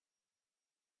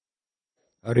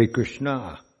Hare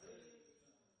Krishna.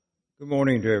 Good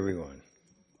morning to everyone.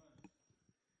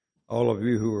 All of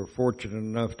you who are fortunate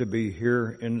enough to be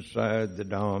here inside the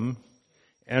Dham,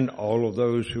 and all of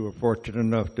those who are fortunate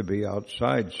enough to be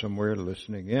outside somewhere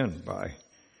listening in by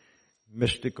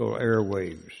mystical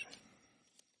airwaves.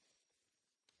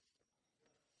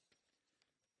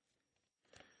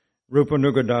 Rupa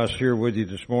Nugadas here with you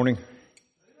this morning.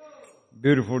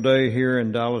 Beautiful day here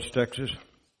in Dallas, Texas.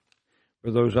 For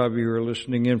those of you who are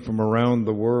listening in from around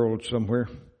the world somewhere,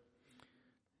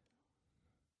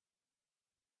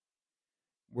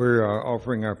 we're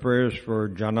offering our prayers for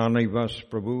Jananivas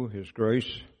Prabhu, His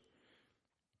Grace,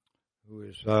 who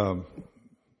is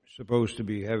supposed to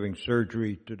be having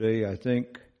surgery today, I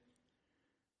think,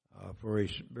 for a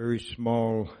very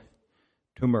small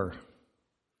tumor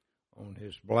on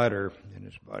his bladder in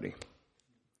his body.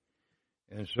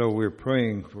 And so we're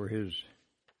praying for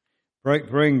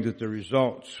praying that the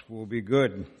results will be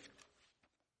good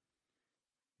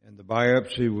and the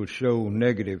biopsy will show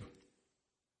negative.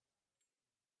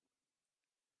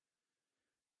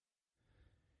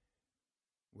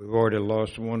 We've already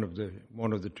lost one of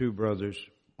the two brothers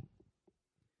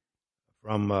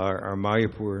from our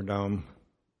Mayapur Dham.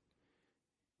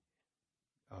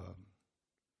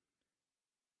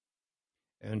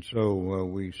 And so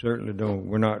we certainly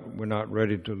we're not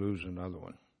ready to lose another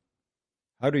one.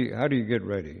 How do you get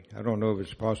ready? I don't know if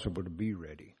it's possible to be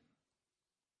ready.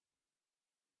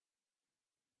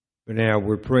 But now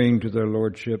we're praying to their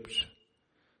lordships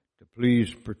to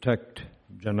please protect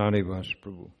Jananivas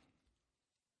Prabhu.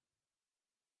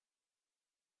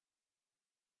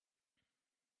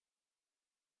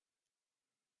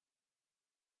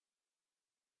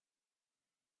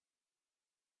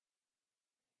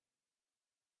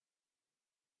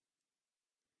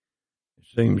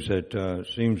 It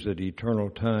seems that eternal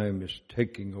time is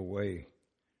taking away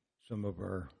some of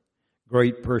our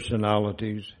great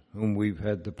personalities whom we've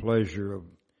had the pleasure of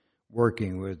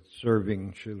working with,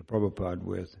 serving Srila Prabhupada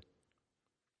with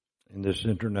in this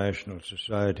International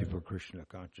Society for Krishna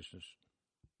Consciousness.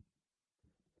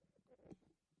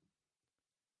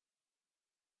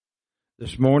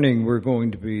 This morning we're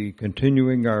going to be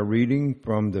continuing our reading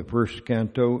from the first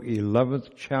canto,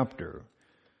 11th chapter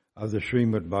of the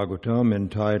Srimad Bhagavatam,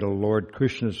 entitled Lord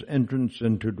Krishna's Entrance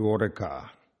into Dwaraka.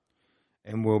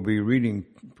 And we'll be reading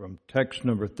from text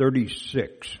number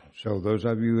 36. So those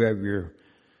of you who have your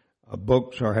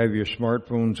books or have your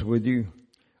smartphones with you,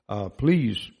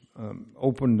 please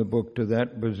open the book to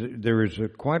that, because there is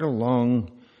quite a long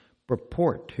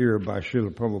purport here by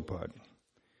Srila Prabhupada.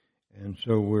 And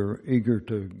so we're eager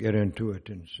to get into it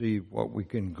and see what we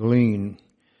can glean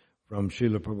from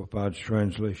Srila Prabhupada's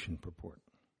translation purport.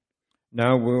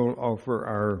 Now we'll offer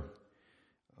our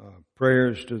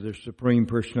prayers to the Supreme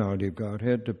Personality of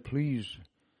Godhead to please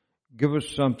give us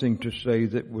something to say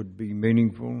that would be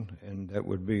meaningful and that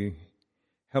would be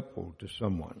helpful to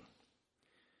someone.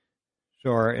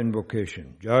 So our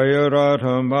invocation. Jaya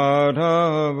Radha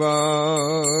Madhava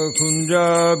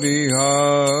Kunja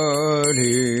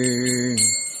Bihari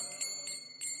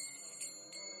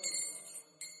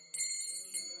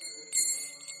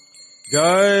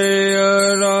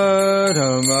Jaya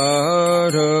Radha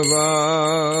Madhava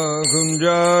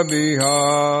Kunja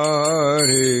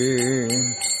Bihari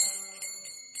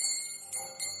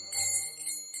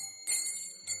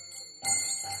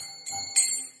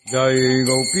Jai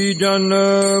Gopi Jana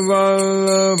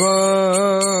Vallabha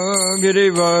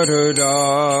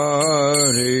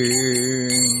Girivardhari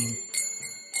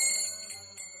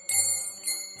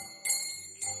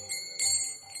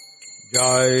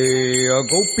Jaya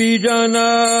Gopi Jana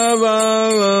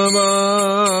Vallabha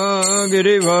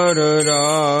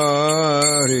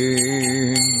Girivardhari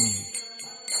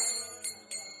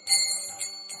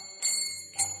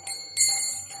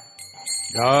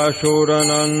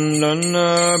Yashodanandana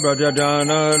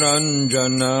Brajadana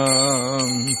Ranjana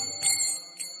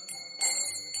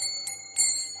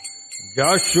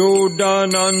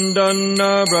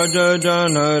Yashodanandana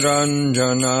Brajadana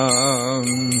Ranjana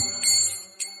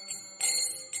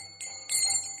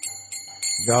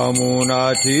Yamuna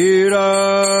Tira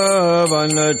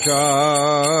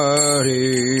Vanachari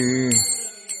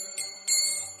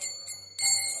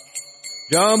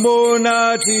Yamuna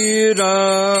Tira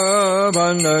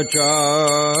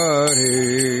Vanachari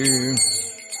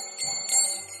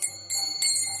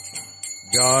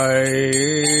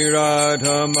Jai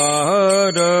Radha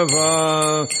Madhava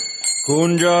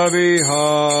Kunja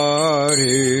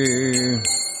Bihari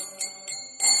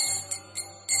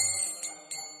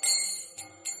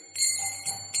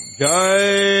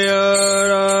Jaya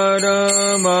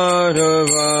Radha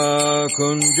Madhava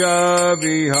Kunja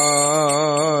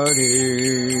Bihari.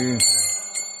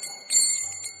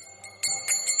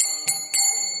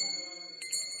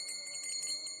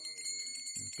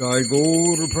 Jai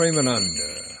Gaur Premananda.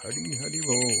 Hari Hari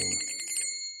Bol.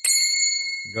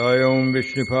 Jai Om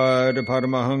Vishnupad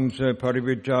Paramahamsa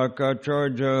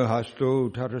Parivitakacharya Hasto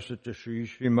Tarasata Shri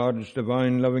Srimad's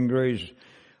Divine Loving Grace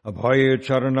Abhaya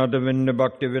Charanadavinda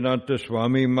Bhaktivedanta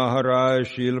Swami Maharaj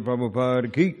Srila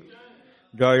Prabhupada Ki.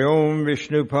 Jai Om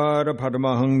Vishnupad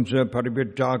Paramahamsa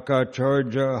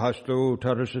Parivitakacharya Hasto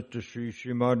Tarasata Shri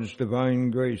Srimad's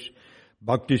Divine Grace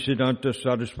Bhaktisiddhanta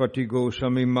Saraswati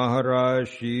Goswami Maharaj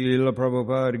Srila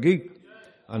Prabhupada Ki.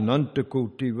 Ananta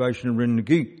Koti Vaishnavrinda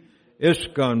Ki.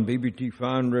 ISKCON BBT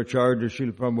Founder Acharya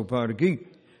Srila Prabhupada Ki.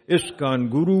 ISKCON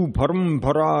Guru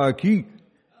Parampara Ki.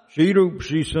 Shri Rup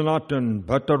Shri Sanatan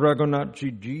Bhatta Raghunath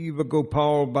Shri Jiva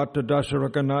Gopal Bhatta Dasa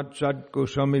Raghunath Sat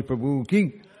Goswami Prabhu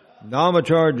Ki.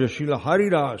 Namacharya Srila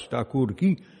Haridas Thakur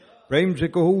Ki. Prem Se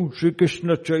Kaho Shri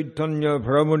Krishna Chaitanya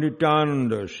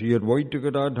Prabhu Shri Advaita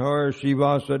Gadadhar Shri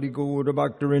Vasadi Gaura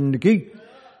Bhaktarinda Ki.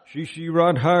 Shri Shri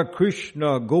Radha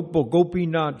Krishna Gopa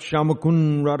Gopinath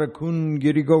Shamakun Radhakun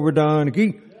Giri Govardhan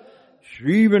Ki.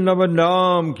 Shri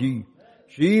Vrindavan Ki.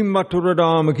 Shri Mathura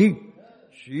Dham Ki.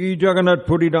 Shri Jagannath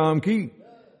Puri Dham Ki.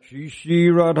 Shri Shri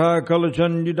Radha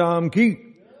Kalachandi Dham Ki.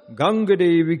 Ganga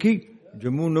Devi Ki.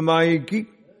 Jamuna Mai Ki.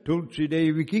 Tulsi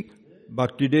Devi Ki.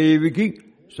 Bhakti Devi Ki.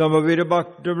 Samaveda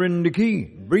Bhaktarinda Ki.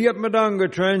 Briyat Madanga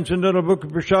Transcendental Book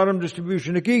of Prasadam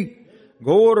Distribution Ki.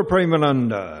 Gaura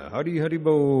Premananda, Hari Hari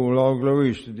Bol, all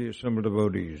glories to the assembled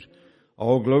devotees.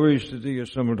 All glories to the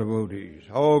assembled devotees.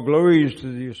 All glories to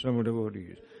the assembled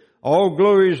devotees. All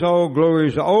glories, all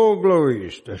glories, all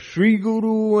glories to Sri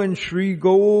Guru and Sri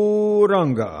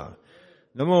Gauranga.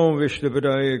 Namo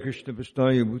Vishnupadaya Krishna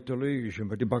Pastaya Bhutale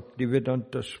Shrimati Bhakti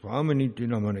Vedanta Swaminiti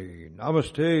Namane.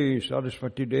 Namaste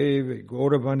Saraswati Devi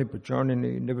Gauravani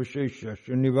Pacharnini Nivashesha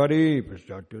Shunivari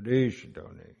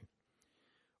Pasatudeshadane.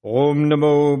 Om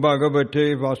Namo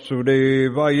Bhagavate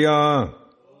Vasudevaya.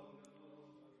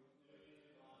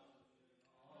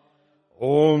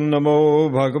 Om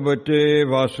Namo Bhagavate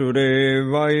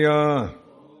Vasudevaya.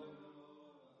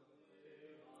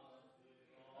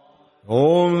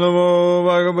 Om Namo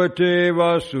Bhagavate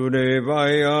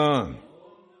Vasudevaya.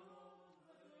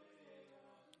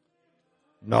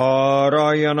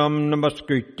 Narayanam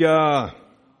Namaskritya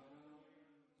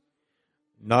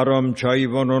Naram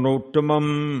Chaiva Narottamam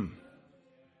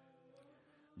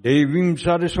Devim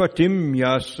Saraswatim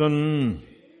Yasan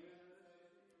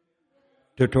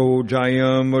Tato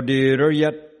Jayam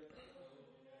Udirayat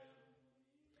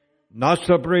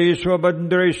Nasapresva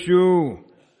Bandreshu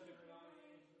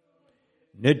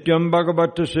Nityam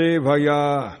Bhagavata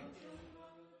Sevaya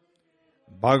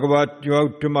Bhagavat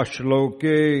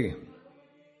Yautamashloke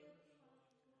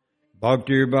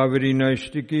Bhakti Bhavati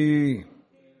Naistiki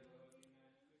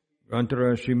Grantara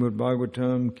Srimad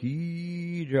Bhagavatam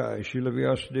Ki Jai, Srila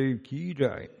Vyasadeva Ki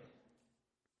Jai.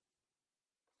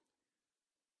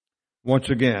 Once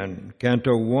again,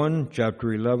 Canto 1,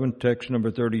 Chapter 11, text number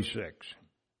 36.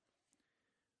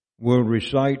 We'll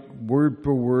recite word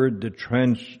for word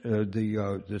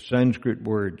the Sanskrit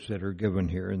words that are given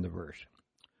here in the verse.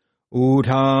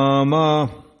 Udhama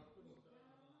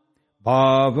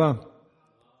Bhava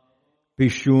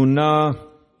Pishuna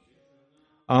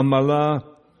Amala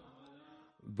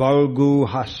Valgu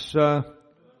Hassa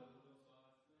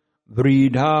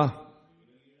Vridha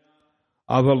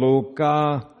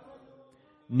Avaloka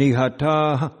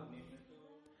Nihata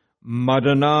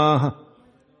Madana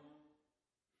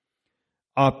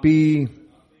Api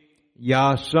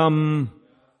Yasam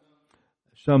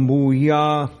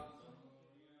Sambuya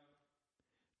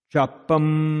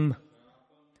Chapam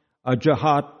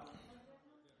Ajahat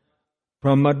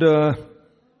Pramada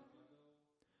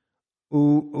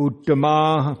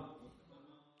Uttama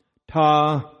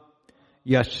Ta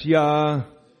Yasya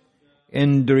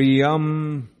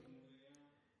Indriyam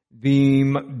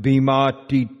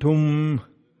Vimatitum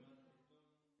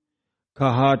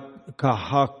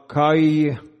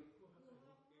Kahakai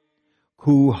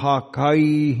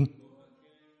Kuhakai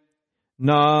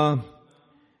Na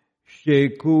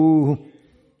Sheku.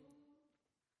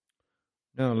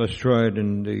 Now let's try it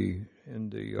in the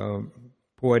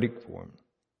poetic form.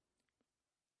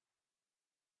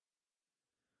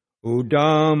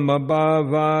 Udama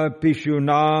Bhava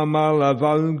Pishunama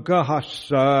Lavalka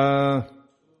Hassa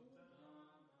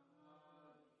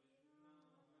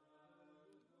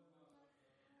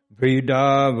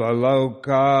Vrida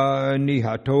Valoka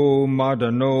Nihato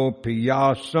Madano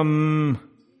Piyasam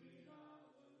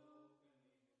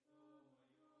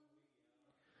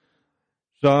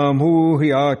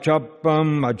Samuhya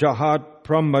chapam ajahat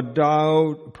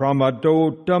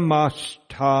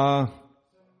pramadotamastha.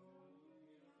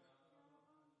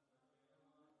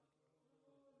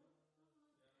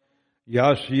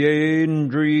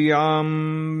 Yasyendriyam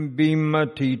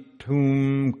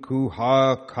bimatitum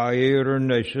kuha kair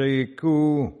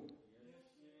neseku.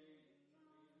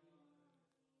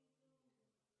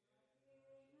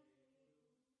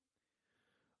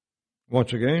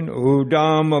 Once again,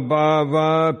 Udam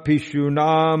Bhava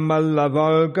Pishunam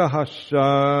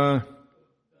Lavalgahasa.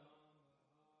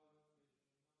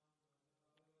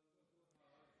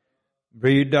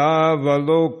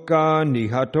 Vridavaloka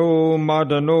Nihato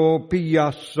Madano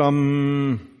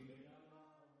Piyasam.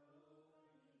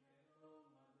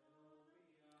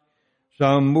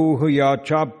 Samuhya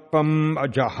Chapam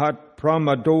Ajahat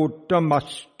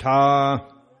Pramadotamastha.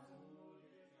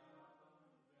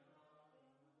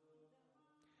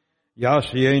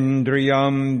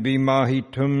 Yasyendriyam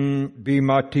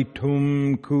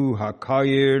bimatitum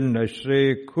kuhakayir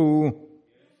naseku.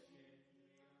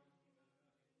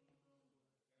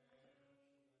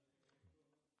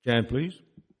 Chant, please.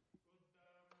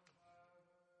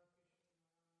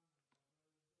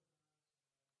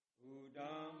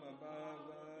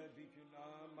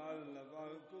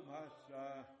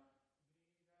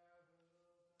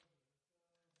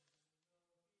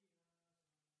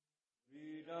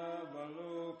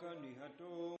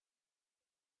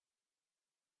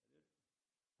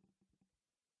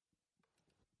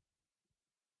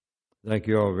 Thank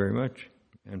you all very much,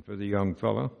 and for the young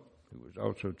fellow who was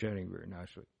also chanting very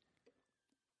nicely.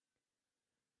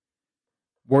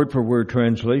 Word for word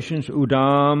translations.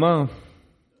 Udama,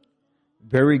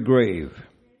 very grave.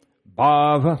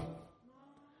 Bhava,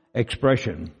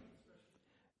 expression.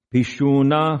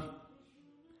 Pishuna,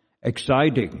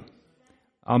 exciting.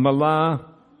 Amala,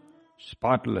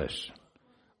 spotless.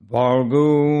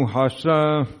 Valgu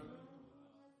hasa,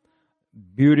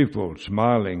 beautiful,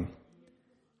 smiling.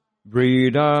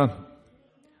 Vrida,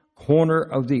 corner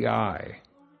of the eye.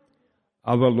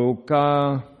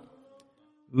 Avaloka,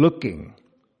 looking.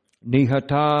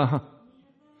 Nihata,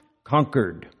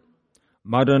 conquered.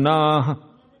 Madana,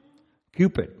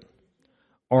 Cupid.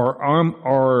 Or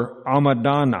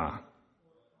Amadana,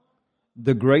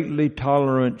 the greatly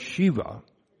tolerant Shiva.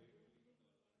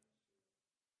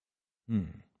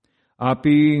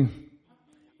 Api,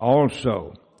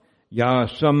 also.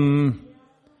 Yasam,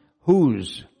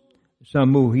 whose.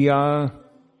 Samuhya,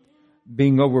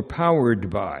 being overpowered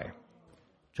by.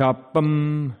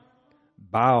 Chapam,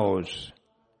 bows.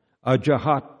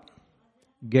 Ajahat,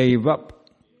 gave up.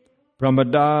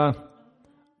 Pramada,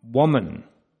 woman.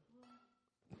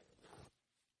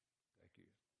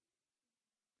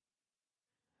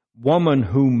 Woman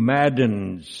who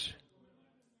maddens.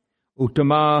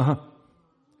 Uttama,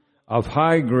 of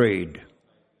high grade.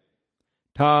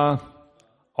 Ta,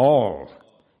 all.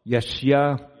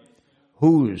 Yasya,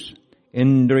 whose.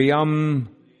 Indriyam,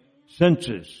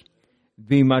 senses.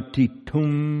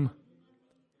 Vimatitum,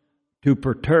 to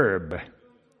perturb.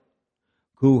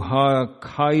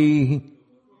 Kuhakai,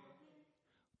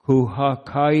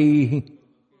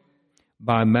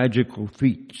 by magical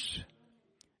feats.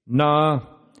 Na,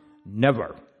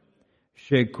 never.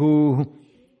 Sheku,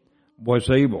 was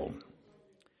able.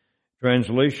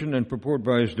 Translation and purport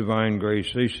by His Divine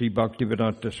Grace, A.C.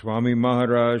 Bhaktivedanta Swami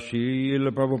Maharaj Srila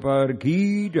Prabhupada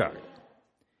Ki Jai.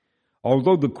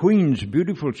 Although the Queen's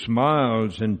beautiful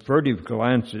smiles and furtive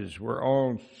glances were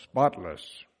all spotless.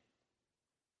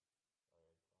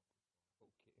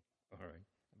 All right,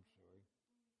 I'm sorry.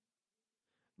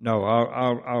 No,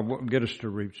 I'll get us to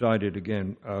recite it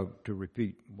again, to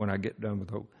repeat when I get done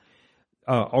with hope.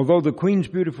 Although the Queen's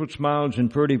beautiful smiles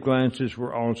and furtive glances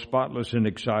were all spotless and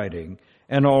exciting,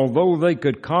 and although they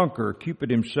could conquer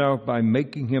Cupid himself by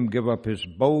making him give up his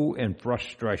bow in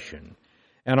frustration,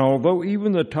 and although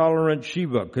even the tolerant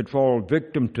Shiva could fall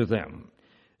victim to them,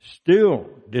 still,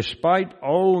 despite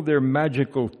all their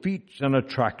magical feats and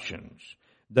attractions,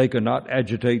 they could not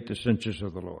agitate the senses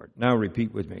of the Lord. Now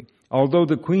repeat with me. Although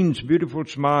the Queen's beautiful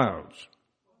smiles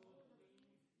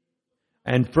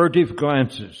and furtive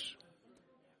glances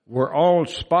were all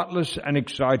spotless and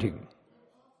exciting,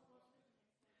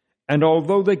 and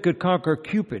although they could conquer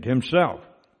Cupid himself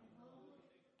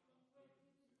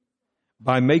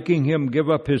by making him give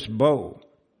up his bow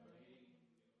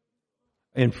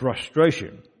in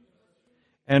frustration,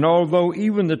 and although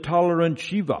even the tolerant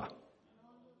Shiva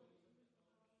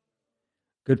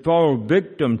could fall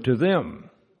victim to them,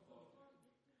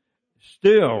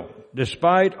 still,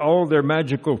 despite all their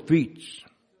magical feats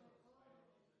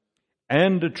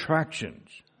and attractions,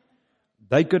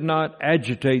 They could not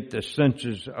agitate the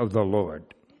senses of the Lord.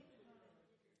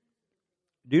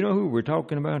 Do you know who we're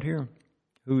talking about here?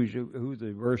 Who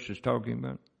the verse is talking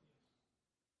about?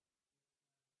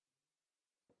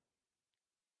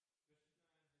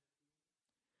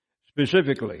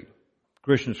 Specifically,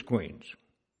 Krishna's queens.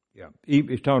 Yeah,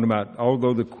 he's talking about,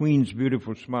 although the queen's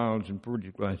beautiful smiles and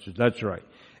pretty glances, that's right.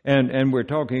 And we're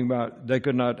talking about they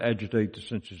could not agitate the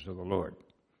senses of the Lord.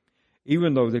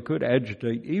 Even though they could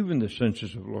agitate even the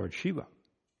senses of Lord Shiva.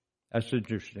 That's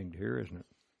interesting to hear, isn't it?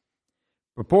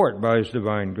 Purport by His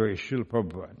Divine Grace, Srila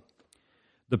Prabhupada.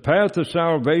 The path of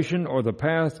salvation, or the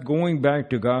path going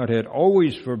back to Godhead,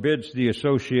 always forbids the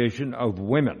association of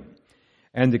women.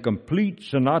 And the complete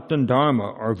Sanatana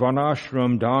Dharma, or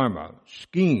Varnashram Dharma,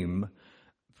 scheme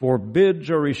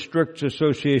forbids or restricts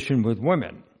association with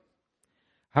women.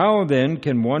 How then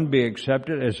can one be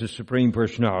accepted as the Supreme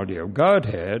Personality of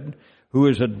Godhead who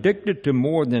is addicted to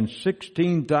more than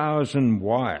 16,000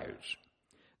 wives?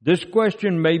 This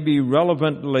question may be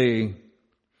relevantly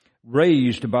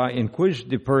raised by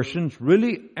inquisitive persons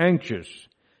really anxious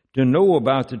to know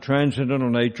about the transcendental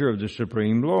nature of the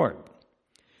Supreme Lord.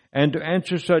 And to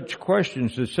answer such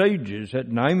questions, the sages at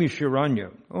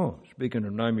Naimisharanya, speaking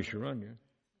of Naimisharanya,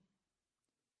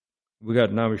 we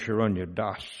got Naimisharanya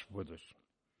Das with us.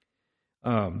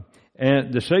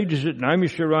 And the sages at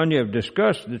Naimisharanya have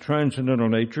discussed the transcendental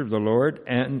nature of the Lord,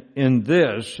 and in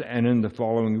this and in the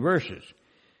following verses.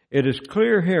 It is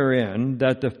clear herein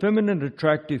that the feminine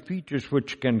attractive features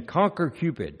which can conquer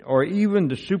Cupid, or even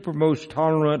the supermost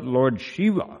tolerant Lord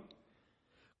Shiva,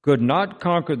 could not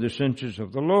conquer the senses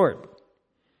of the Lord.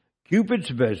 Cupid's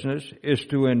business is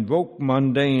to invoke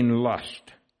mundane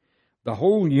lust. The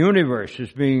whole universe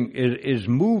is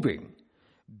moving,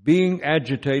 being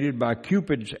agitated by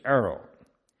Cupid's arrow.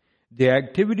 The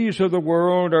activities of the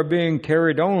world are being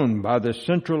carried on by the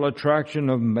central attraction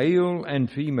of male and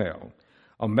female.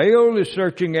 A male is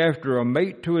searching after a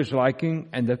mate to his liking,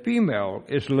 and the female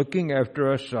is looking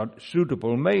after a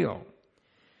suitable male.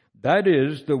 That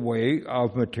is the way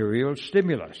of material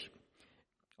stimulus.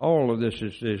 All of this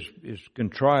is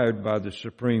contrived by the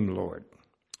Supreme Lord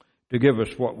to give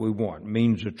us what we want,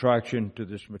 means attraction to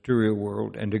this material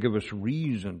world, and to give us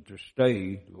reason to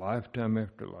stay lifetime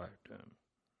after lifetime.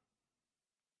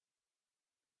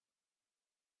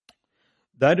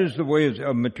 That is the way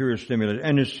of material stimulus.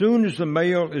 And as soon as the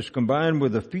male is combined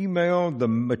with the female, the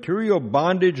material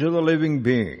bondage of the living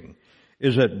being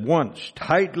is at once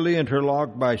tightly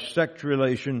interlocked by sex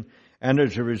relation, and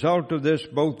as a result of this,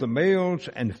 both the male's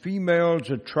and female's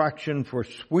attraction for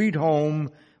sweet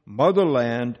home,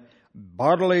 motherland,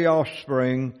 bodily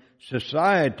offspring,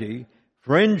 society,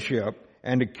 friendship,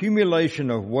 and accumulation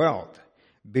of wealth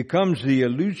becomes the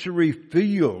illusory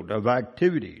field of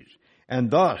activities,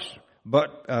 and thus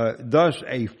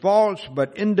a false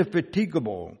but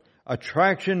indefatigable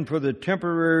attraction for the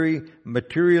temporary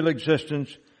material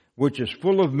existence, which is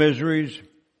full of miseries,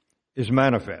 is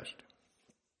manifest.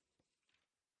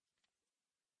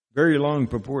 Very long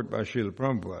purport by Srila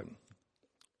Prabhupada.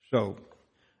 So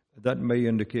that may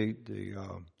indicate the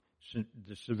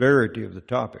severity of the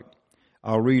topic.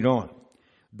 I'll read on.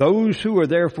 Those who are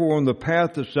therefore on the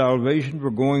path of salvation for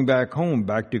going back home,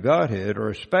 back to Godhead, are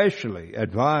especially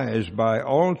advised by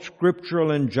all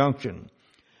scriptural injunction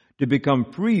to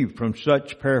become free from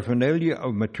such paraphernalia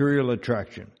of material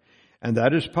attraction. And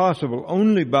that is possible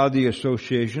only by the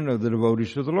association of the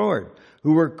devotees of the Lord,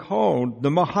 who are called the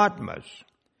Mahatmas.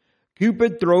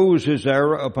 Cupid throws his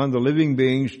arrow upon the living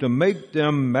beings to make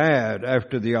them mad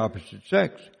after the opposite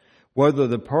sex, whether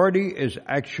the party is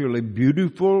actually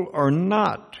beautiful or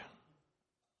not.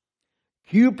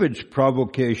 Cupid's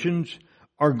provocations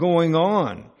are going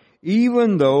on,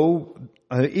 even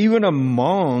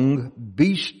among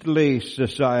beastly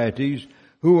societies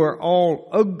who are all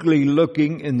ugly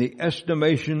looking in the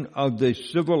estimation of the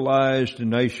civilized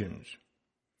nations.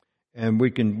 And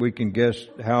we can guess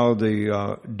how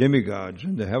the demigods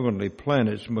and the heavenly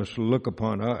planets must look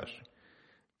upon us.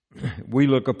 We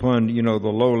look upon, the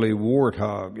lowly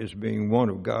warthog as being one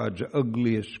of God's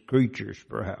ugliest creatures,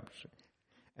 perhaps.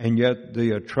 And yet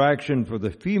the attraction for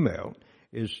the female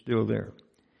is still there.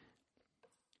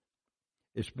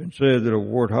 It's been said that a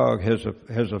warthog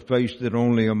has a face that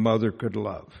only a mother could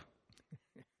love.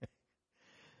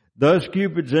 Thus,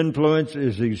 Cupid's influence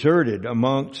is exerted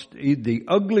amongst the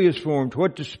ugliest forms,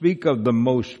 what to speak of the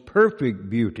most perfect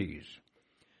beauties.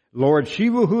 Lord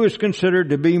Shiva, who is considered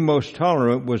to be most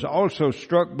tolerant, was also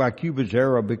struck by Cupid's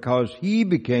arrow because he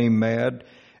became mad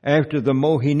after the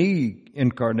Mohini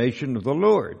incarnation of the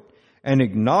Lord and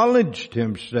acknowledged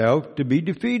himself to be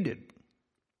defeated.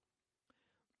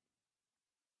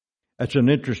 That's an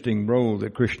interesting role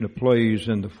that Krishna plays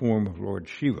in the form of Lord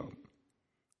Shiva,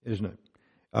 isn't it?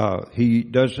 He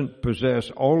doesn't possess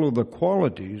all of the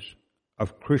qualities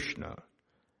of Krishna.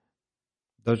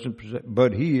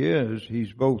 But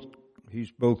he's both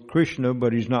Krishna,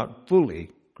 but he's not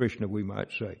fully Krishna, we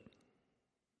might say.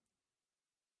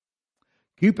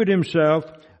 Cupid,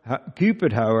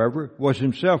 however, was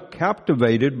himself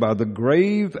captivated by the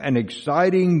grave and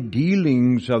exciting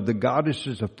dealings of the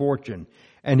goddesses of fortune,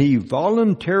 and he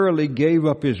voluntarily gave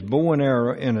up his bow and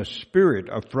arrow in a spirit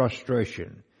of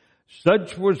frustration.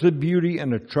 Such was the beauty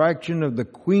and attraction of the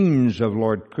queens of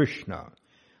Lord Krishna.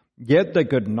 Yet they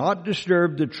could not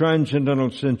disturb the transcendental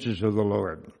senses of the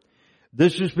Lord.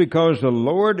 This is because the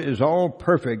Lord is all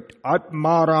perfect,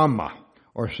 Atmarama,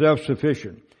 or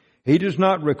self-sufficient. He does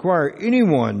not require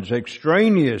anyone's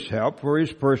extraneous help for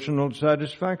his personal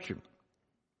satisfaction.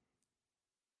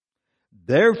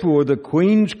 Therefore, the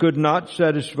queens could not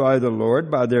satisfy the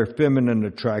Lord by their feminine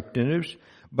attractiveness,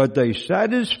 but they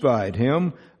satisfied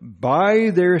him by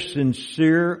their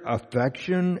sincere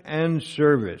affection and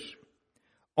service.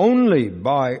 Only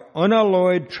by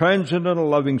unalloyed transcendental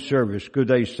loving service could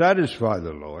they satisfy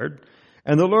the Lord,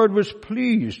 and the Lord was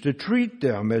pleased to treat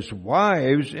them as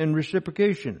wives in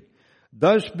reciprocation.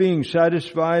 Thus, being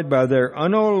satisfied by their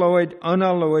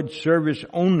unalloyed service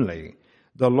only,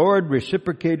 the Lord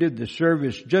reciprocated the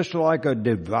service just like a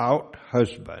devout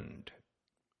husband.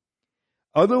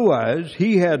 Otherwise,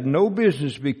 he had no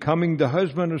business becoming the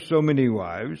husband of so many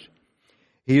wives.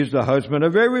 He is the husband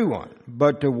of everyone,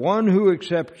 but to one who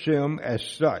accepts him as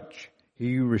such,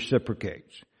 he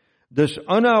reciprocates. This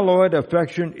unalloyed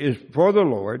affection for the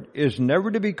Lord is never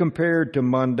to be compared to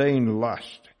mundane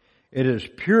lust. It is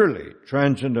purely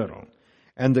transcendental.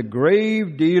 And the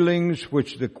grave dealings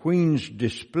which the queens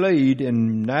displayed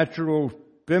in natural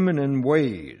feminine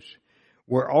ways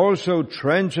were also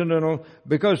transcendental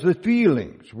because the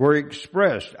feelings were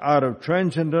expressed out of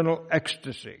transcendental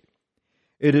ecstasy.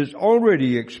 It is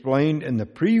already explained in the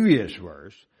previous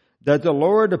verse that the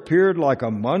Lord appeared like a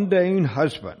mundane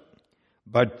husband,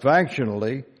 but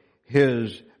factionally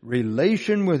his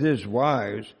relation with his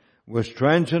wives was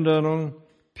transcendental,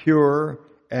 pure,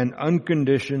 and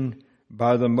unconditioned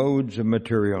by the modes of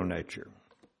material nature.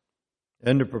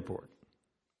 End of purport.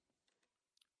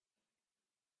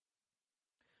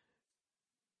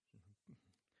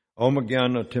 Om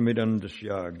Jnana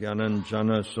Timidandasya Jnanan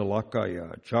Jana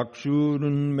Salakaya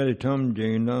Chakshurun Meditam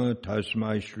Jena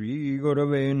Tasmai Shri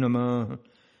Gurave Namah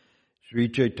Sri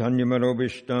Chaitanya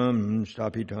Manobishtam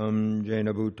Stapitam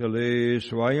Jena Bhutale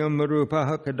Swayam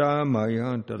Rupaha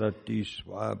Kadamaya Tarati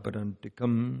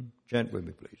Swaparantikam. Chant with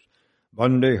me, please.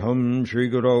 Vandeham Shri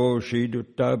Guru Shri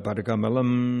Dutta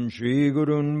Padakamalam Shri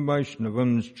Gurun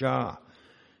Vaishnavamscha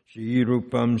Shri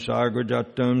Rupam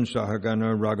Sargajatam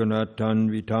Sahagana Raghunathan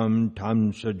Vitam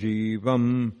Tam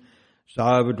Sajivam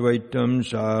Savadvaitam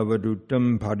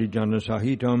Savadutam Parijana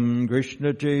Sahitam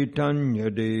Krishna Chaitanya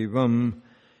Devam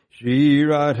Shri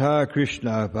Radha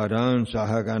Krishna Padan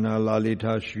Sahagana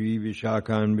Lalita Shri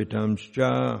Vishakan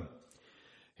Vitamscha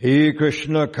He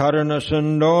Krishna Karana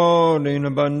Sando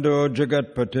Dinabando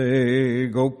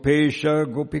Jagatpate Gopesha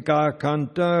Gopika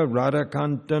Kanta Radha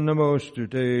Kanta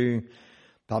Namostute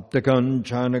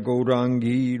Taptakanchana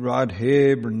Gaurangi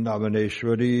Radhe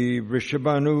Vrindavaneshwari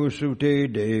Vrishabhanu Sute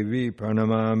Devi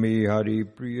Pranamami Hari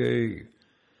Priye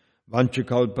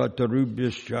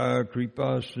Vanchakalpatarubhyascha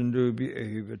Kripa Sindhubhya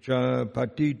Evacha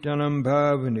Patitanam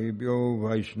Bhavanebhyo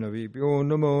Vaishnavibhyo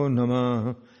Namo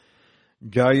Namah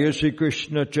Jaya Sri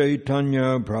Krishna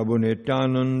Chaitanya Prabhu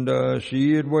Nityananda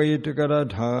Sri Advaita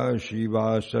Gadadhar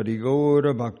Srivasadi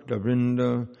Gaura Bhakta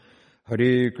Vrinda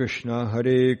Hare Krishna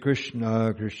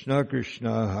Krishna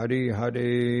Krishna Hare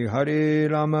Hare Hare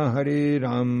Rama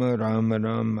Rama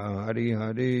Rama Hare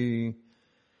Hare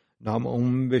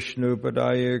Namo Vishnu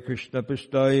Padaya Krishna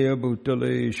Pistaya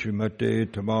Bhutale Srimate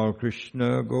Tamal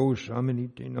Krishna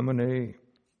Goswaminiti Namane.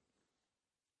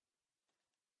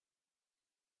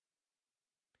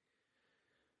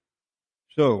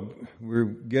 So, we're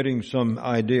getting some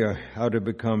idea how to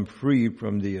become free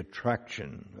from the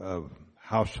attraction of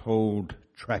household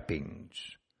trappings.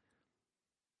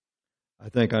 I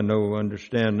think I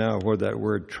understand now where that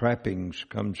word trappings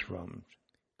comes from.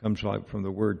 It comes from the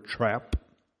word trap.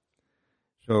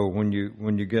 So when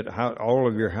you get all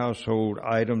of your household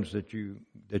items that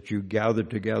you gathered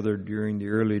together during the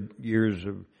early years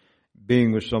of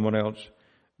being with someone else,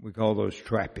 we call those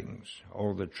trappings,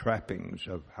 all the trappings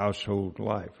of household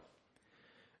life.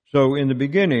 So in the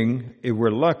beginning, if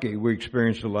we're lucky, we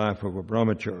experience the life of a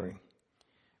brahmachari.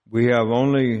 We have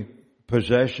only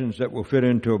possessions that will fit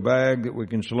into a bag that we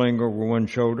can sling over one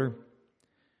shoulder.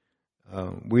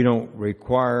 We don't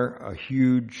require a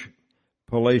huge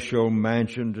palatial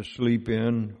mansion to sleep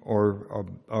in or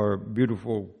a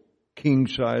beautiful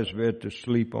king-size bed to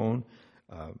sleep on.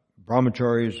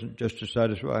 Brahmacharis are just as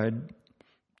satisfied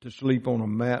to sleep on a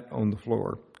mat on the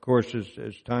floor. Of course,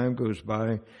 as time goes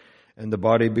by and the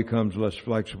body becomes less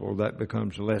flexible, that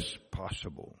becomes less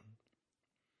possible.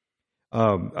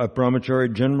 A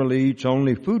brahmachari generally eats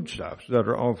only foodstuffs that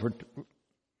are offered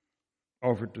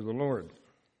to the Lord.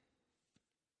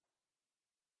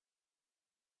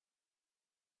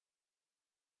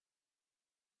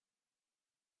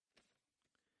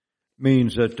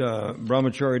 Means that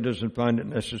brahmachari doesn't find it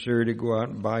necessary to go out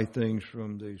and buy things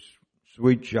from these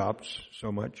sweet shops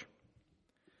so much.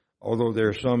 Although there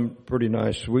are some pretty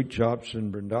nice sweet shops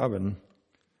in Vrindavan,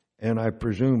 and I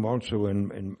presume also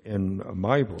in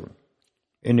Mayapur,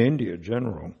 in India in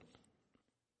general.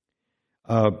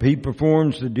 He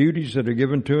performs the duties that are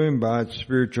given to him by the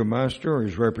spiritual master or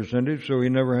his representative, so he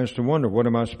never has to wonder, what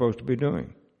am I supposed to be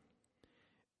doing?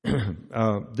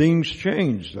 Things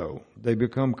change, though. They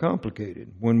become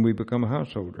complicated when we become a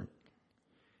householder.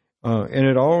 And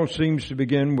it all seems to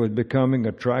begin with becoming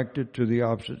attracted to the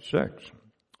opposite sex,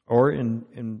 or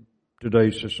in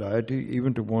today's society,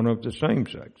 even to one of the same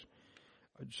sex.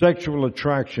 Sexual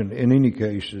attraction, in any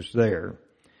case, is there.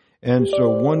 And so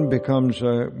one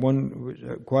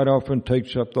quite often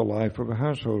takes up the life of a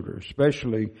householder,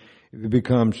 especially if it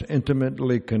becomes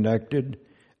intimately connected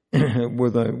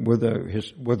with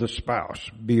a spouse,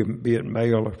 be it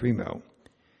male or female.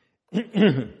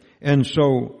 And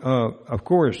so, of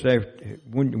course,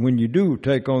 when you do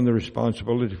take on the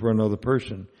responsibility for another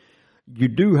person, you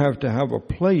do have to have a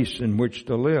place in which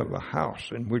to live, a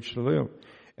house in which to live.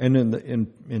 And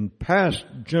in past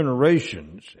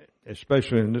generations,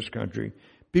 especially in this country,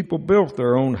 people built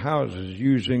their own houses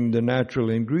using the natural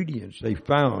ingredients they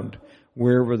found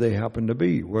wherever they happened to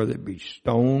be, whether it be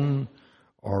stone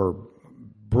or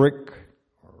brick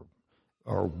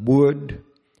or wood.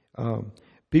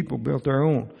 People built their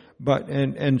own. But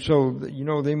and so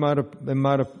they might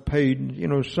have paid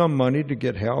some money to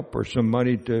get help or some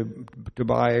money to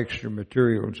buy extra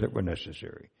materials that were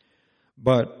necessary.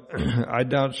 But I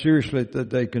doubt seriously that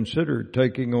they considered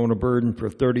taking on a burden for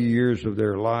 30 years of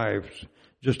their lives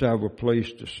just to have a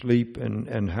place to sleep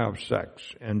and have sex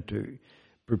and to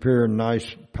prepare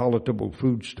nice palatable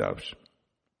foodstuffs.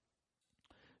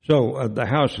 So the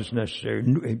house is necessary.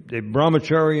 The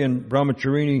brahmachari and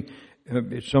brahmacharini,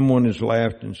 someone has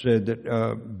laughed and said that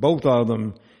both of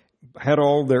them had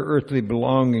all their earthly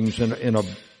belongings in a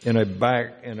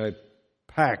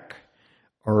pack,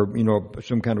 or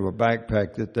some kind of a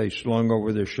backpack that they slung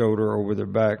over their shoulder, over their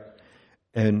back,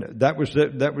 and that was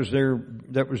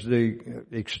the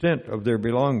extent of their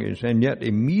belongings. And yet,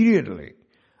 immediately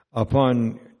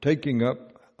upon taking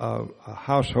up a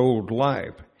household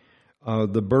life,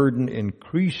 the burden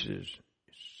increases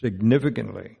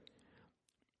significantly.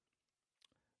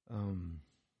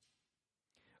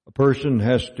 A person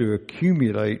has to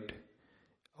accumulate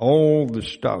all the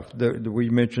stuff that we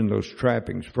mentioned, those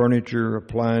trappings: furniture,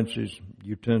 appliances,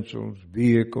 utensils,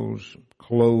 vehicles,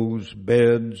 clothes,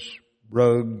 beds,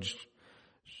 rugs,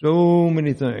 so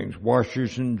many things,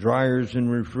 washers and dryers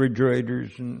and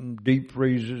refrigerators and deep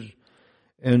freezers.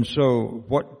 And so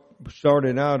what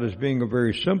started out as being a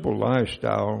very simple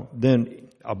lifestyle, then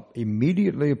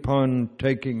immediately upon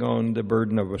taking on the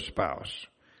burden of a spouse,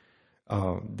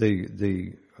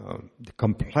 the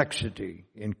complexity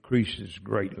increases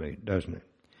greatly, doesn't it?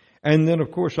 And then,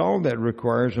 of course, all that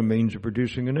requires a means of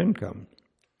producing an income.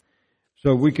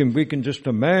 So we can just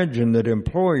imagine that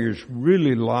employers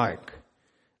really like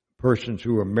persons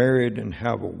who are married and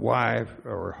have a wife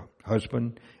or a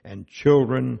husband and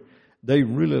children. They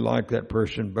really like that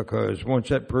person, because once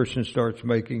that person starts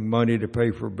making money to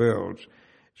pay for bills,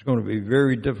 it's going to be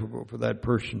very difficult for that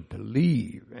person to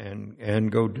leave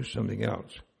and go do something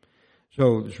else.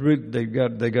 So it's really, they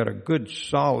got a good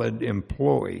solid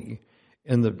employee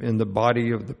in the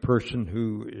body of the person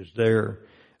who is there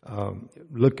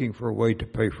looking for a way to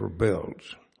pay for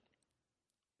bills.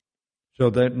 So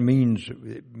that means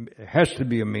it has to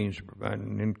be a means of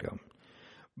providing income.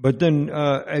 But then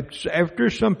after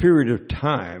some period of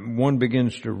time, one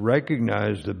begins to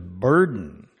recognize the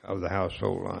burden of the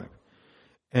household life.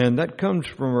 And that comes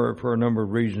for a number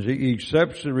of reasons. He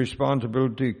accepts the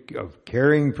responsibility of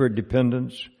caring for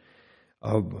dependents,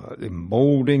 of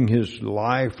molding his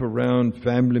life around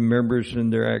family members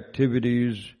and their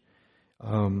activities.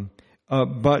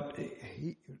 But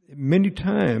many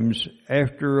times,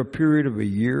 after a period of a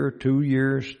year, 2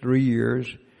 years, 3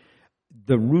 years,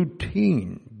 the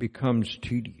routine becomes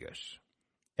tedious.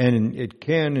 And it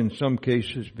can, in some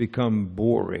cases, become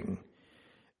boring.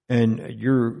 And if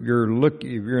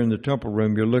you're in the temple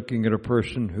room, you're looking at a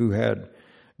person who had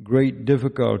great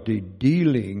difficulty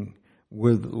dealing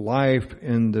with life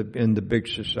in the big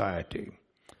society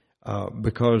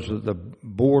because of the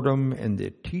boredom and the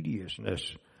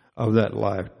tediousness of that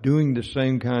life, doing the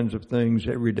same kinds of things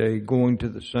every day, going to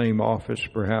the same office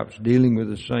perhaps, dealing with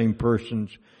the same persons,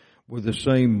 with the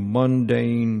same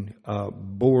mundane,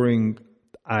 boring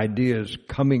ideas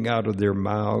coming out of their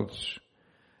mouths.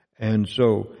 And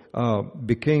so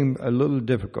became a little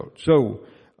difficult. So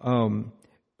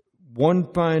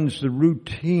one finds the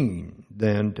routine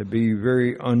then to be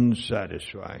very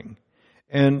unsatisfying.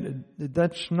 And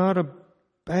that's not a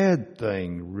bad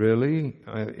thing, really,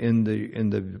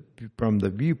 from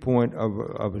the viewpoint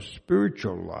of a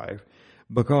spiritual life,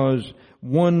 because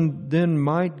one then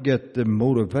might get the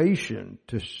motivation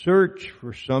to search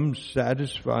for some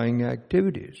satisfying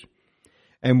activities.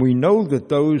 And we know that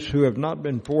those who have not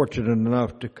been fortunate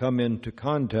enough to come into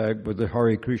contact with the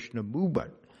Hare Krishna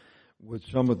movement, with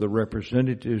some of the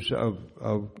representatives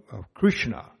of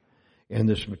Krishna in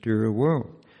this material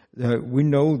world, we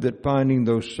know that finding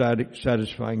those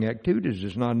satisfying activities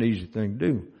is not an easy thing to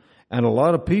do. And a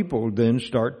lot of people then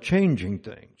start changing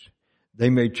things. They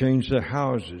may change their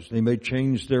houses. They may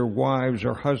change their wives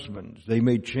or husbands. They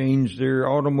may change their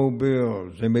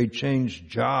automobiles. They may change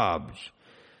jobs.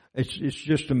 It's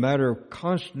just a matter of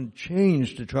constant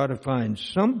change to try to find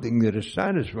something that is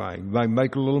satisfying. If I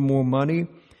make a little more money,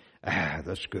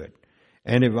 that's good.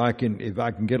 And if I can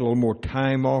get a little more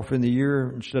time off in the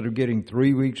year, instead of getting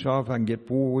 3 weeks off, I can get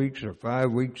 4 weeks or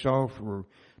 5 weeks off, or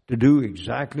to do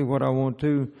exactly what I want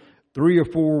to. 3 or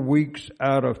 4 weeks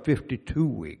out of 52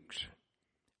 weeks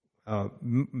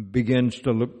begins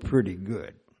to look pretty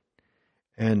good.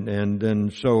 And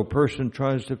then so a person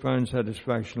tries to find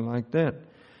satisfaction like that.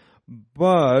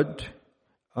 But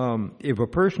if a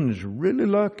person is really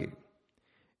lucky,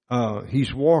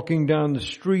 he's walking down the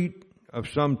street of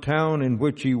some town in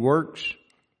which he works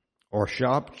or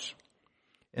shops,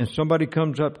 and somebody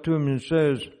comes up to him and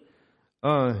says,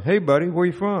 hey buddy, where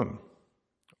you from?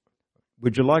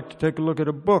 Would you like to take a look at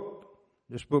a book?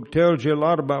 This book tells you a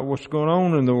lot about what's going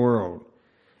on in the world.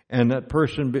 And that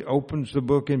person opens the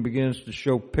book and begins to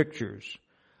show pictures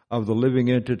of the living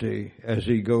entity as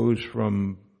he goes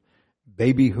from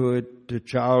babyhood to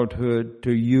childhood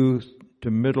to youth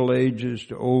to middle ages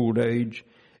to old age.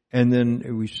 And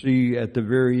then we see at the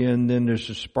very end, then there's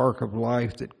a spark of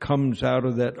life that comes out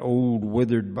of that old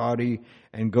withered body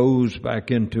and goes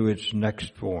back into its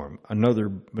next form, another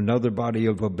body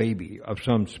of a baby of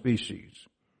some species.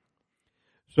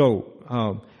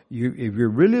 So, if you're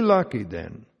really lucky,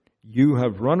 then you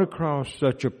have run across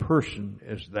such a person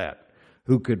as that,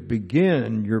 who could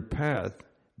begin your path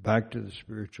back to the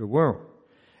spiritual world.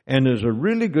 And there's a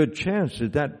really good chance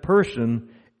that that person,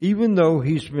 even though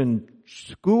he's been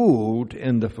schooled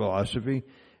in the philosophy,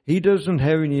 he doesn't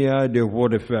have any idea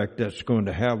what effect that's going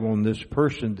to have on this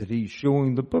person that he's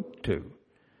showing the book to.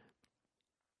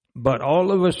 But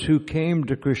all of us who came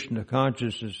to Krishna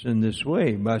consciousness in this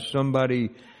way, by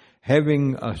somebody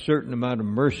having a certain amount of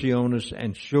mercy on us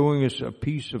and showing us a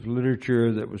piece of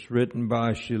literature that was written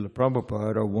by Srila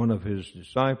Prabhupada or one of his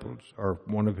disciples, or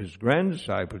one of his grand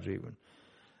disciples even,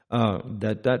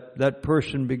 that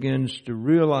person begins to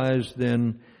realize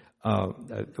then,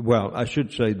 I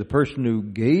should say the person who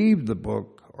gave the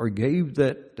book or gave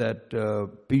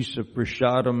that piece of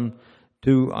prasadam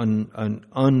to an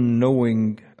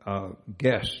unknowing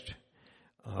guest,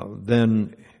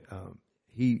 then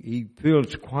he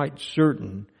feels quite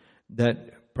certain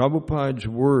that Prabhupada's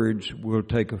words will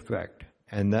take effect,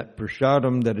 and that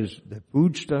prasadam, that is the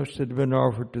foodstuffs that have been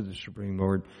offered to the Supreme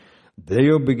Lord,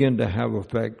 they'll begin to have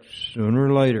effect sooner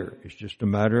or later. It's just a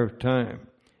matter of time.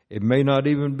 It may not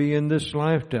even be in this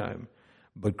lifetime,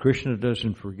 but Krishna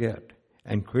doesn't forget,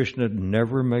 and Krishna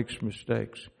never makes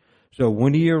mistakes. So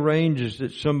when he arranges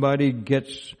that somebody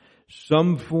gets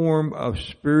some form of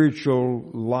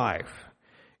spiritual life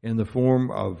in the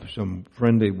form of some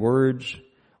friendly words,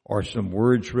 or some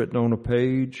words written on a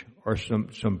page, or some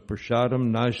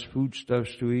prasadam, nice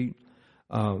foodstuffs to eat,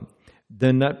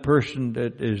 then that person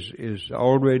that is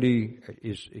already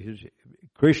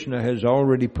Krishna has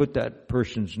already put that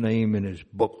person's name in his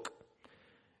book,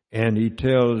 and he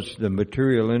tells the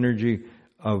material energy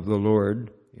of the Lord,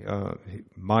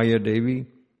 Maya Devi,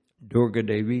 Durga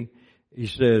Devi, he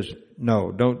says,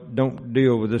 no, don't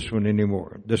deal with this one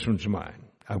anymore. This one's mine.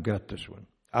 I've got this one.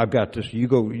 I've got this. You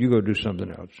go do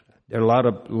something else. There are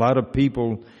a lot of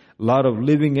people, a lot of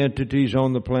living entities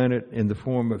on the planet in the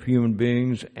form of human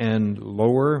beings and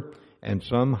lower and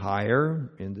some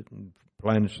higher in the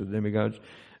planets of demigods,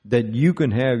 that you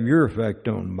can have your effect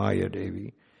on Maya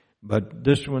Devi. But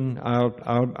this one,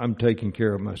 I'm taking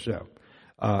care of myself.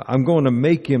 I'm going to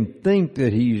make him think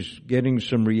that he's getting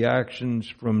some reactions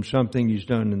from something he's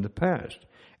done in the past.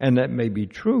 And that may be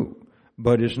true,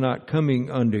 but it's not coming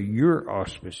under your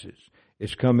auspices.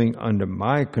 It's coming under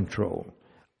my control.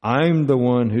 I'm the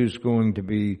one who's going to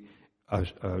be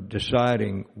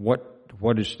deciding what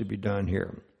is to be done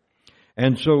here.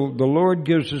 And so the Lord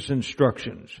gives us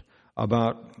instructions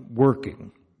about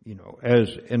working,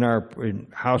 as in our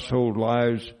household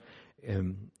lives,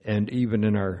 and even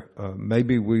in our,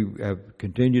 maybe we have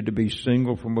continued to be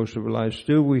single for most of our lives.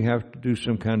 Still, we have to do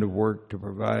some kind of work to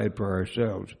provide for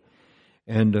ourselves.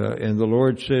 And the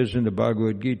Lord says in the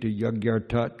Bhagavad Gita,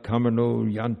 Yagyartat kamano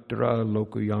yantra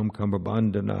lokayam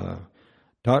kamabandhana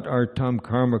tat artam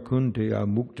karma kunteya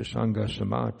mukta sangha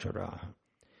samachara.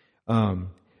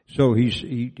 So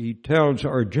he tells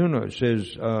Arjuna,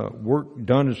 says, work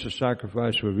done as a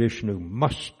sacrifice for Vishnu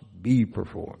must be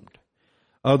performed.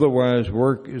 Otherwise,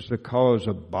 work is the cause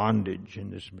of bondage in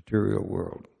this material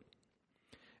world.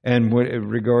 And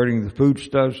regarding the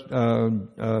foodstuffs,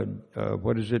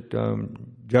 what is it?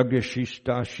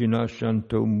 Jagashishta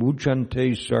shinashanto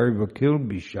mujante sarva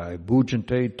kilbishai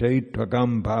bujante te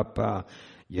tagam papa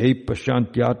ye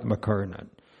pashantyatma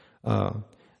karnat.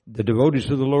 The devotees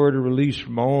of the Lord are released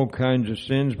from all kinds of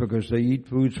sins because they eat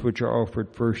foods which are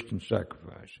offered first in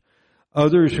sacrifice.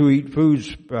 Others who eat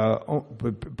foods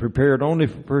prepared only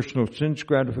for personal sense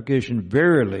gratification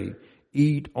verily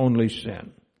eat only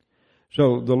sin.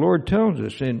 So the Lord tells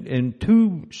us in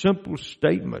two simple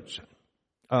statements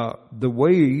the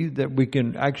way that we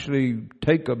can actually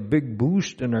take a big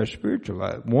boost in our spiritual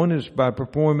life. One is by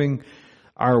performing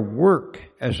our work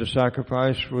as a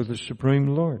sacrifice for the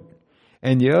Supreme Lord.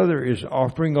 And the other is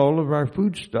offering all of our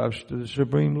foodstuffs to the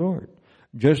Supreme Lord.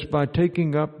 Just by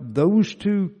taking up those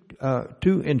two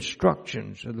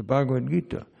instructions of the Bhagavad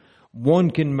Gita, one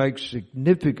can make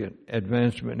significant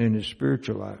advancement in his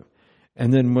spiritual life.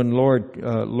 And then when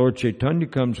Lord Chaitanya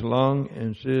comes along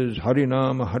and says,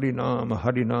 Harinama, Harinama,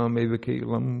 Harinama eva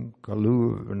kevalam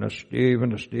kalu nasteva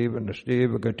nasteva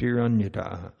nasteva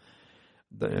gatiranyataha.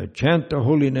 Chant the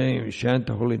holy name, chant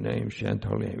the holy name, chant the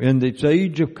holy name. In this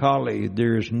age of Kali,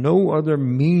 there is no other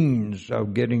means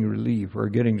of getting relief or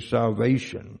getting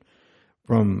salvation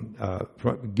from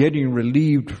getting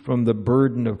relieved from the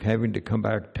burden of having to come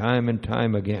back time and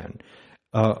time again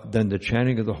than the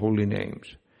chanting of the holy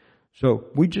names. So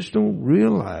we just don't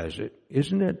realize it.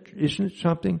 Isn't it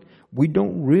something? We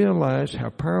don't realize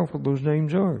how powerful those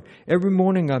names are. Every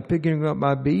morning I'm picking up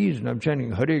my beads and I'm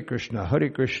chanting Hare Krishna,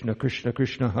 Krishna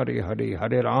Krishna, Hare Hare,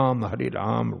 Hare Ram,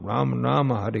 Ram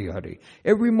Rama, Hare Hare.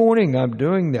 Every morning I'm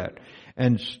doing that.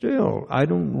 And still I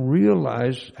don't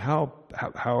realize how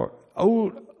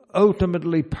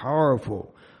ultimately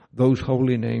powerful those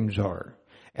holy names are.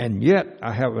 And yet,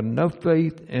 I have enough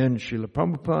faith in Srila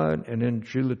Prabhupada and in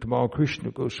Srila Tamal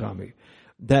Krishna Goswami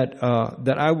that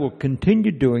I will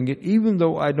continue doing it, even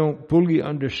though I don't fully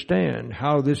understand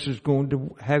how this is going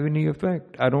to have any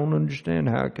effect. I don't understand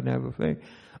how it can have effect.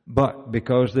 But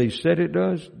because they said it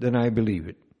does, then I believe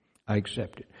it. I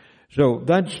accept it. So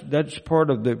that's part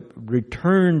of the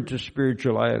return to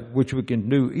spiritual life, which we can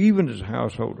do even as a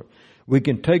householder. We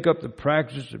can take up the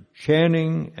practice of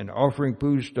chanting and offering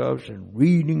foodstuffs and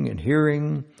reading and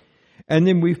hearing. And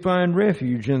then we find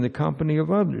refuge in the company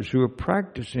of others who are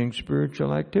practicing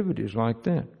spiritual activities like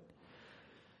that.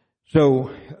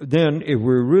 So then if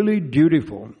we're really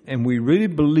dutiful and we really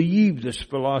believe this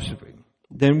philosophy,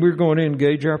 then we're going to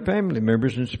engage our family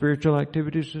members in spiritual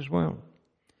activities as well.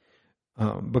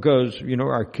 Because,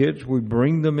 our kids, we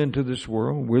bring them into this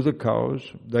world. We're the cause.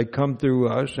 They come through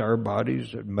us, our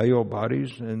bodies, male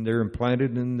bodies, and they're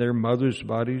implanted in their mother's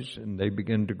bodies, and they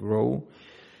begin to grow.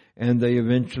 And they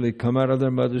eventually come out of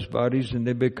their mother's bodies, and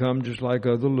they become just like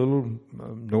other little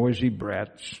noisy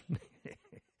brats.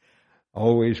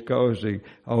 always causing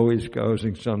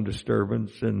some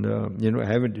disturbance, and,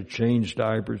 having to change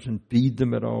diapers and feed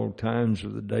them at all times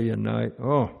of the day and night.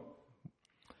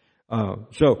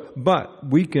 But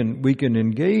we can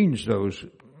engage those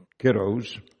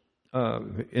kiddos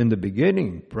in the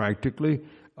beginning, practically,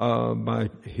 by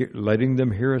letting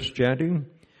them hear us chanting,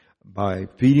 by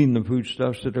feeding them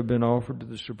foodstuffs that have been offered to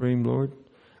the Supreme Lord,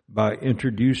 by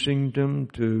introducing them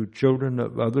to children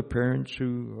of other parents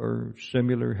who are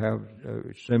have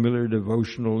similar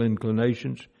devotional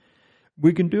inclinations.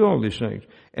 We can do all these things,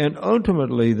 and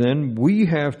ultimately, then we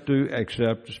have to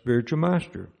accept the spiritual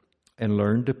master and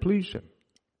learn to please him.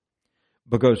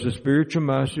 Because the spiritual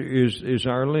master is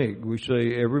our link. We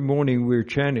say every morning we're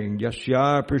chanting,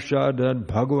 Yasya Prasadad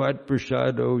Bhagavat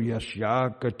Prasado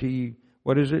Yasya Kati.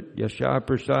 What is it? Yasya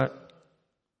Prasad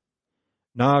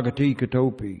Nagati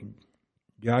Katopi.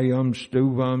 Jayam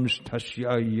Stuvams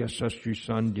Tasya Yasastri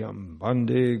Sandhyam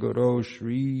Bande Guru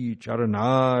Sri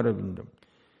Charanarvindam.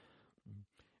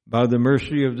 By the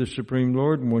mercy of the Supreme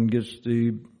Lord, one gets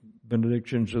the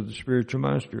benedictions of the spiritual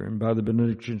master. And by the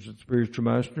benedictions of the spiritual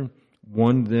master,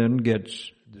 one then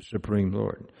gets the Supreme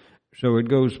Lord. So it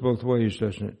goes both ways,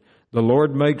 doesn't it? The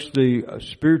Lord makes the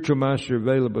spiritual master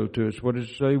available to us. What does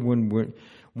it say? When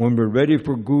we're ready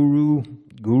for Guru,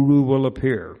 Guru will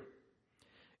appear.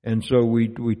 And so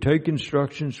we take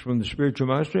instructions from the spiritual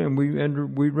master and we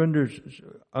render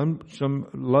some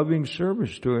loving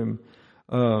service to him.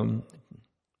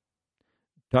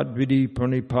 Tadvidi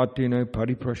pranipatina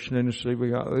pariprashnena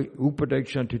sevaya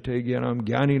upadekshanti te gyanam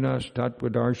gyaninas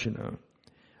tatvadarshana.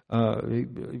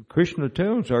 Krishna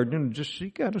tells Arjuna, just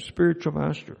seek out a spiritual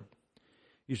master.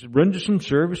 He said, render some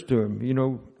service to him,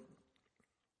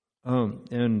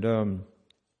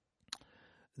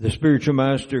 the spiritual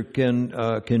master can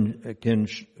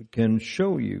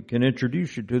show you, can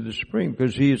introduce you to the Supreme,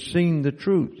 because he has seen the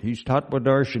truth. He's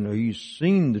tatvadarshana. He's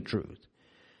seen the truth.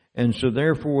 And so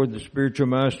therefore the spiritual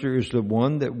master is the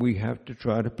one that we have to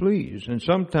try to please. And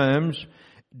sometimes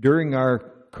during our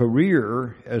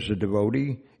career as a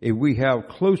devotee, if we have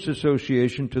close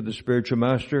association to the spiritual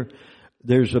master,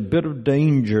 there's a bit of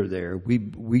danger there.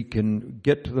 We can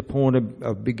get to the point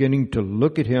of beginning to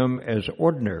look at him as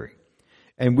ordinary.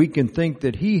 And we can think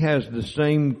that he has the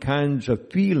same kinds of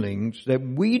feelings that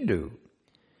we do.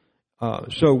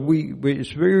 So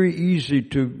it's very easy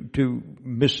to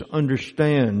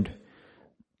misunderstand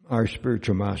our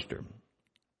spiritual master.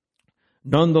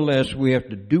 Nonetheless, we have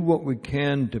to do what we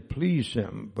can to please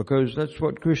him, because that's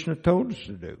what Krishna told us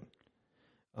to do.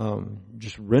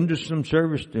 Just render some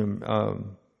service to him.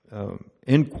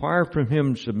 Inquire from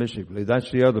him submissively.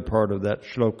 That's the other part of that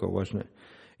shloka, wasn't it?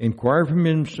 Inquire from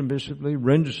him submissively.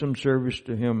 Render some service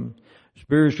to him.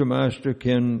 Spiritual master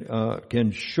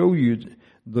can show you.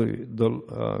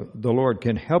 The Lord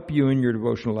can help you in your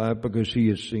devotional life because he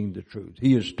has seen the truth.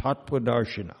 He is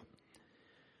tattva-darshana.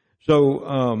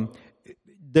 So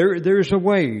there's a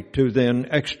way to then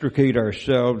extricate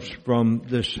ourselves from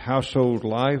this household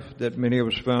life that many of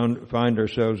us find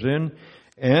ourselves in.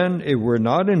 And if we're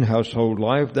not in household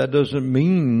life, that doesn't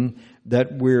mean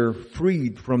that we're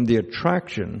freed from the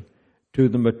attraction to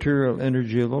the material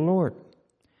energy of the Lord.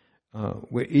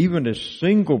 Even as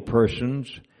single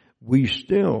persons, we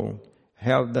still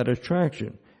have that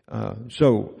attraction.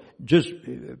 So just,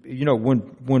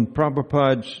 when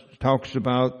Prabhupada talks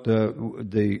about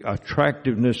the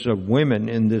attractiveness of women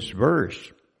in this verse,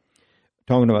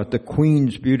 talking about the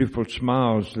queen's beautiful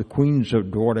smiles, the queens of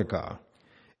Dwarka,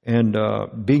 and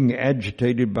being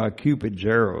agitated by Cupid's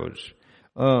arrows,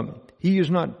 he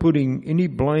is not putting any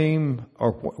blame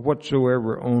or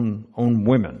whatsoever on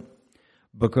women.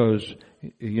 Because,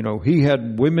 he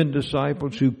had women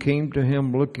disciples who came to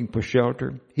him looking for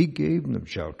shelter. He gave them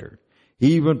shelter.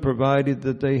 He even provided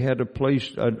that they had a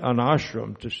place, an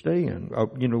ashram to stay in,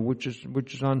 which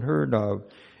is unheard of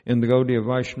in the Gaudiya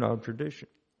Vaishnava tradition.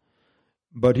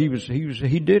 But he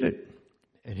did it.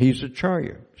 And he's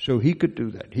Acharya. So he could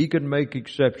do that. He could make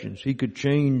exceptions. He could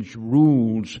change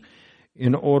rules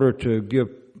in order to give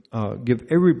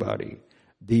everybody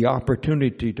the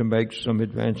opportunity to make some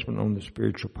advancement on the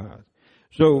spiritual path.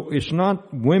 So it's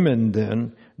not women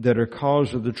then that are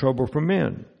cause of the trouble for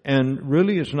men. And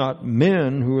really it's not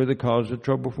men who are the cause of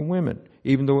trouble for women,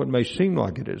 even though it may seem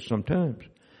like it is sometimes.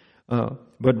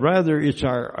 But rather it's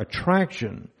our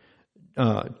attraction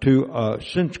to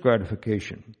sense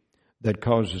gratification that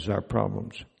causes our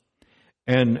problems.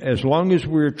 And as long as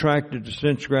we're attracted to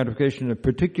sense gratification, and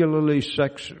particularly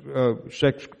sexual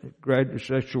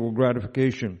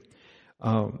gratification,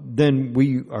 then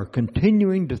we are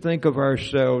continuing to think of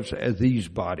ourselves as these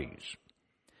bodies.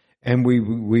 And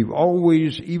we've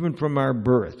always, even from our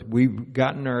birth, we've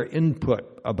gotten our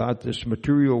input about this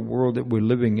material world that we're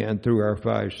living in through our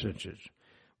five senses.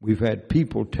 We've had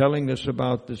people telling us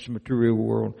about this material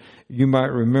world. You might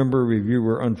remember, if you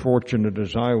were unfortunate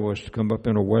as I was to come up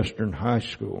in a Western high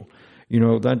school,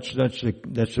 that's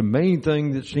the main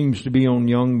thing that seems to be on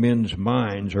young men's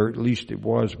minds, or at least it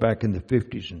was back in the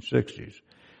 50s and 60s,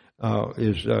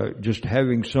 is just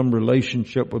having some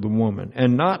relationship with a woman.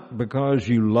 And not because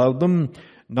you love them,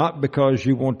 not because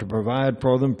you want to provide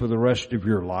for them for the rest of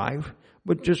your life,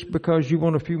 but just because you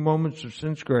want a few moments of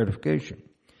sense gratification.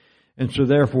 And so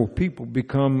therefore people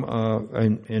become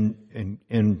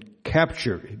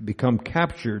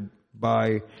captured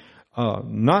because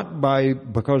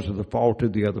of the fault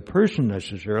of the other person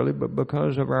necessarily, but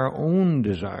because of our own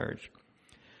desires.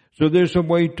 So there's a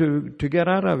way to get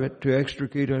out of it, to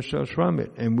extricate ourselves from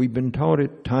it, and we've been taught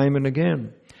it time and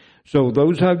again. So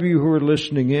those of you who are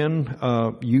listening in,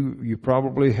 you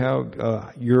probably have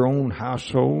your own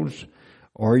households,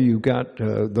 or you got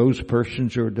those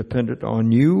persons who are dependent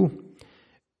on you,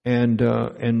 and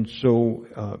so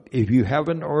if you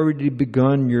haven't already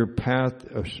begun your path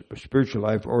of spiritual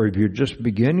life, or if you're just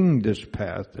beginning this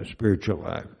path of spiritual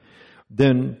life,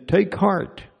 then take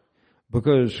heart,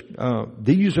 because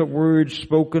these are words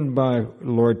spoken by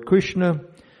Lord Krishna,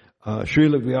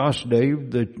 Srila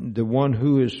Vyasadeva, the one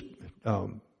who has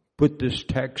put this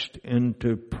text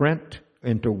into print,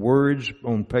 into words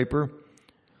on paper,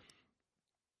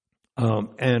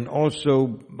 and also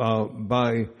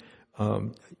by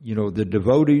the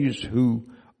devotees who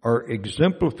are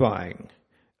exemplifying.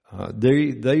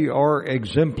 They are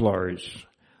exemplars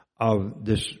of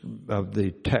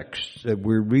the text that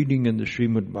we're reading in the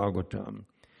Srimad Bhagavatam.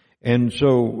 And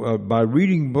so by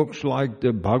reading books like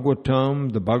the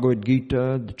Bhagavatam, the Bhagavad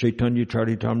Gita, the Chaitanya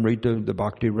Charitamrita, the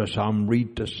Bhakti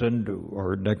Rasamrita Sindhu,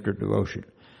 or Nectar Devotion,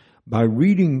 by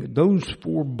reading those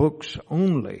 4 books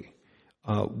only,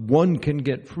 one can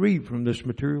get free from this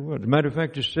material world. As a matter of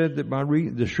fact, it's said that by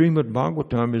the Srimad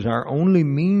Bhagavatam is our only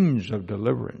means of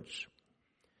deliverance.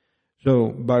 So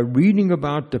by reading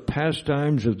about the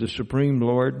pastimes of the Supreme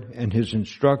Lord and His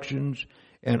instructions,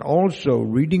 and also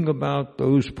reading about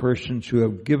those persons who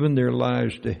have given their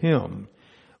lives to Him,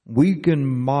 we can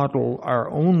model our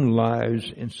own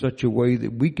lives in such a way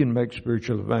that we can make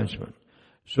spiritual advancement.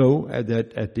 So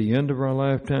that at the end of our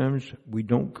lifetimes, we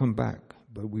don't come back,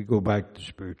 but we go back to the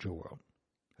spiritual world.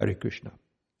 Hare Krishna.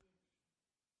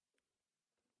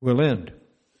 We'll end.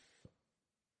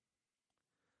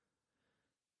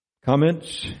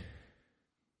 Comments?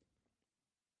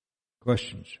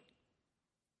 Questions?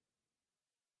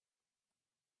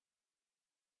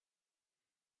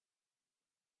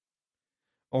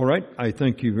 All right. I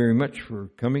thank you very much for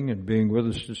coming and being with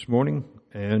us this morning.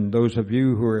 And those of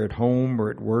you who are at home or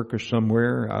at work or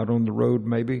somewhere, out on the road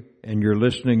maybe, and you're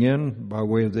listening in by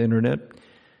way of the internet,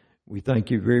 we thank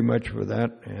you very much for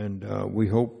that. And we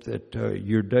hope that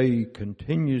your day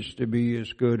continues to be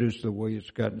as good as the way it's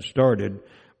gotten started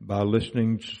by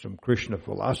listening to some Krishna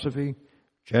philosophy,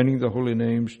 chanting the holy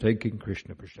names, taking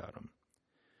Krishna prasadam.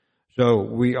 So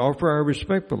we offer our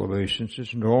respectful obeisances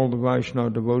to all the Vaishnava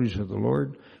devotees of the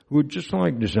Lord who are just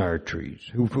like desire trees,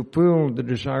 who fulfill the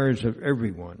desires of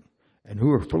everyone, and who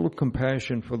are full of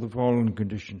compassion for the fallen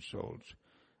conditioned souls.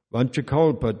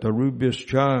 Vanchakalpa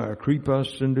tarubhyascha kripa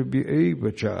sindhubhya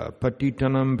eva cha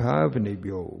patitanam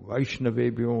bhavanebhyo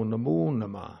vaishnavebhyo namo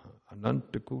namah.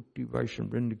 Ananta Koti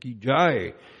Vaishnavrinda ki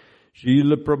jai.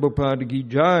 Srila Prabhupada ki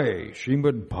jai.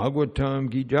 Srimad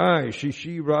Bhagavatam ki jai.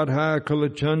 Shri Radha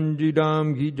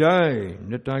Kalachandidam ki jai.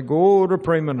 Nitai Gaura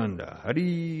Premananda.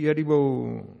 Hari Hari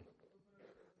Bo.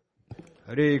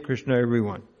 Hare Krishna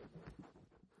everyone.